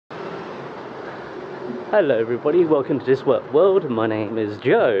Hello everybody, welcome to This World. My name is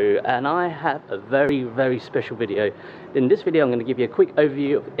Joe and I have a very special video. In this video I'm going to give you a quick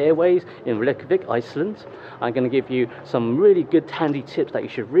overview of airways in Reykjavik, Iceland. I'm going to give you some really good handy tips that you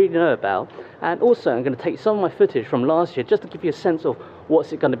should really know about, and also I'm going to take some of my footage from last year just to give you a sense of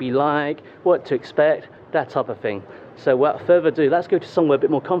what's it going to be like, what to expect, that type of thing. So without further ado, let's go to somewhere a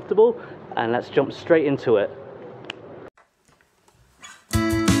bit more comfortable and let's jump straight into it.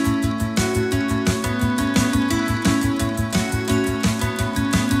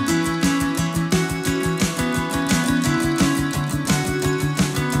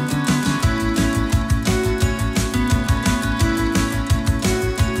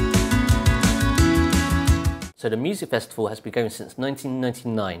 So the music festival has been going since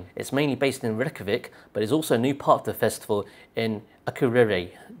 1999. It's mainly based in Reykjavik, but there's also a new part of the festival in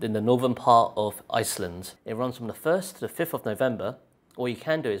Akureyri, in the northern part of Iceland. It runs from the 1st to the 5th of November. All you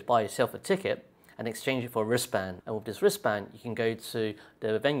can do is buy yourself a ticket and exchange it for a wristband. And with this wristband, you can go to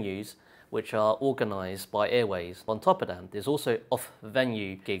the venues which are organised by Airways. On top of that, there's also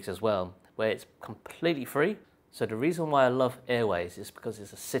off-venue gigs as well, where it's completely free. So the reason why I love Airways is because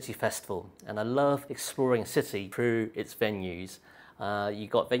it's a city festival, and I love exploring a city through its venues. You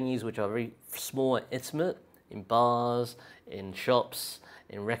got venues which are very small and intimate, in bars, in shops,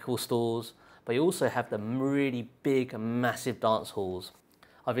 in record stores, but you also have the really big and massive dance halls.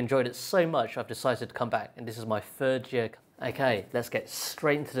 I've enjoyed it so much I've decided to come back, and this is my 3rd year. Okay, let's get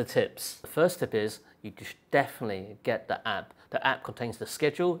straight into the tips. The first tip is you should definitely get the app. The app contains the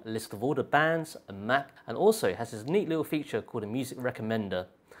schedule, a list of all the bands, a map, and also it has this neat little feature called a music recommender.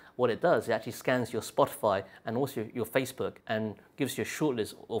 What it does, it actually scans your Spotify and also your Facebook and gives you a short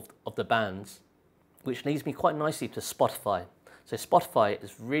list of the bands, which leads me quite nicely to Spotify. So Spotify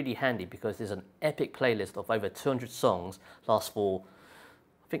is really handy because there's an epic playlist of over 200 songs, lasts for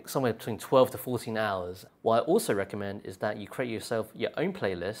I think somewhere between 12 to 14 hours. What I also recommend is that you create yourself your own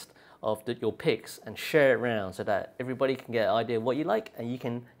playlist of your picks and share it around so that everybody can get an idea of what you like and you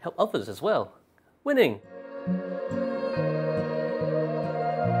can help others as well. Winning!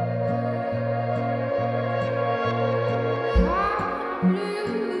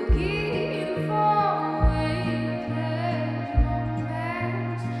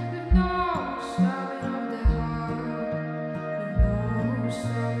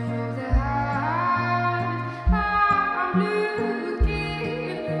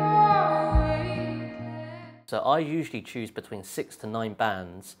 So I usually choose between 6 to 9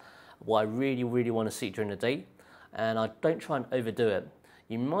 bands, what I really want to see during the day, and I don't try and overdo it.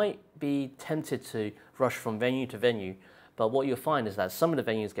 You might be tempted to rush from venue to venue, but what you'll find is that some of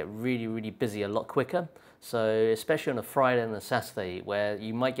the venues get really busy a lot quicker. So especially on a Friday and a Saturday, where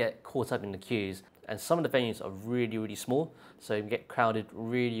you might get caught up in the queues, and some of the venues are really small, so you can get crowded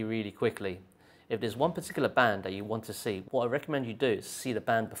really quickly. If there's one particular band that you want to see, what I recommend you do is see the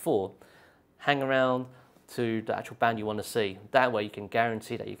band before, hang around to the actual band you want to see. That way you can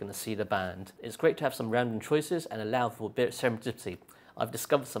guarantee that you're going to see the band. It's great to have some random choices and allow for a bit of serendipity. I've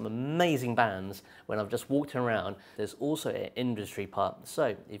discovered some amazing bands when I've just walked around. There's also an industry part.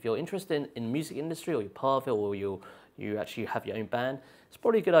 So if you're interested in the music industry, or you're part of it, or you actually have your own band, it's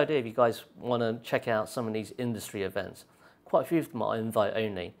probably a good idea if you guys want to check out some of these industry events. Quite a few of them are invite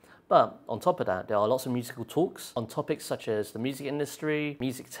only. But on top of that, there are lots of musical talks on topics such as the music industry,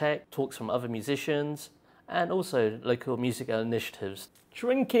 music tech, talks from other musicians, and also local music initiatives.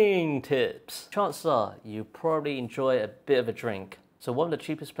 Drinking tips. Chances are you probably enjoy a bit of a drink. So one of the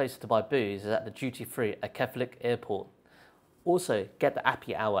cheapest places to buy booze is at the duty free at Catholic Airport. Also get the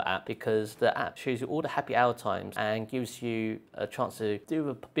Appy Hour app, because the app shows you all the happy hour times and gives you a chance to do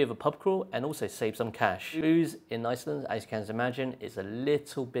a bit of a pub crawl and also save some cash. Booze in Iceland, as you can imagine, is a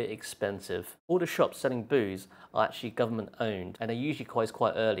little bit expensive. All the shops selling booze are actually government owned, and they usually close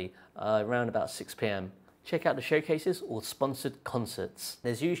quite early, around about 6 PM. Check out the showcases or sponsored concerts.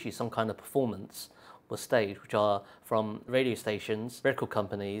 There's usually some kind of performance or stage which are from radio stations, record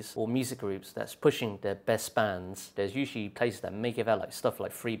companies or music groups that's pushing their best bands. There's usually places that may give out like stuff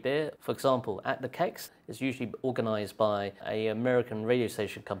like free beer. For example, at the Kex, it's usually organised by an American radio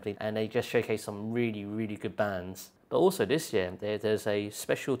station company, and they just showcase some really good bands. But also this year, there's a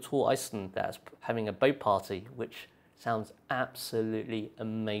special tour Iceland that's having a boat party, which sounds absolutely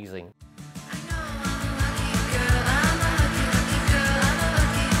amazing.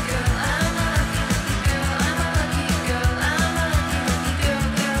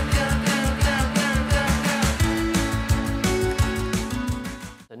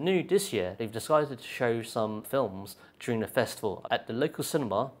 New this year, they've decided to show some films during the festival at the local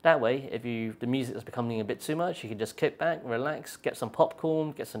cinema. That way, if the music is becoming a bit too much, you can just kick back, relax, get some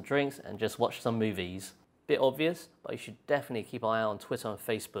popcorn, get some drinks, and just watch some movies. Bit obvious, but you should definitely keep an eye out on Twitter and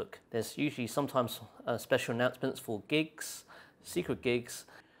Facebook. There's usually sometimes special announcements for gigs, secret gigs,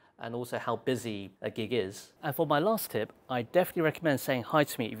 and also how busy a gig is. And for my last tip, I definitely recommend saying hi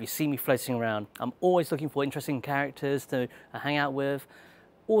to me if you see me floating around. I'm always looking for interesting characters to hang out with.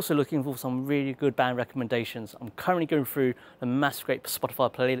 Also looking for some really good band recommendations. I'm currently going through a massive great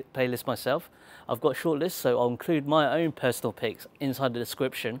Spotify playlist myself. I've got a short list, so I'll include my own personal picks inside the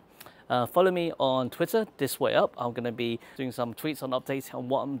description. Follow me on Twitter, This Way Up. I'm going to be doing some tweets on updates on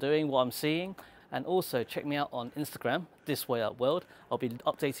what I'm doing, what I'm seeing. And also check me out on Instagram, This Way Up World. I'll be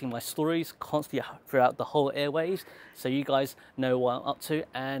updating my stories constantly throughout the whole airwaves, so you guys know what I'm up to,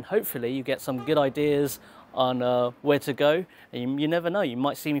 and hopefully you get some good ideas on where to go. And you never know, you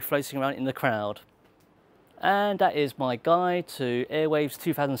might see me floating around in the crowd. And that is my guide to Airwaves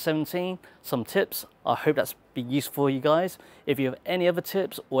 2017. Some tips. I hope that's been useful for you guys. If you have any other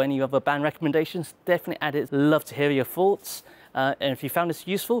tips or any other band recommendations, definitely add it. Love to hear your thoughts. And if you found this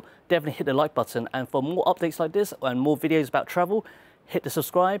useful, definitely hit the like button. And for more updates like this and more videos about travel, hit the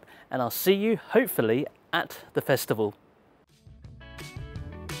subscribe. And I'll see you, hopefully, at the festival.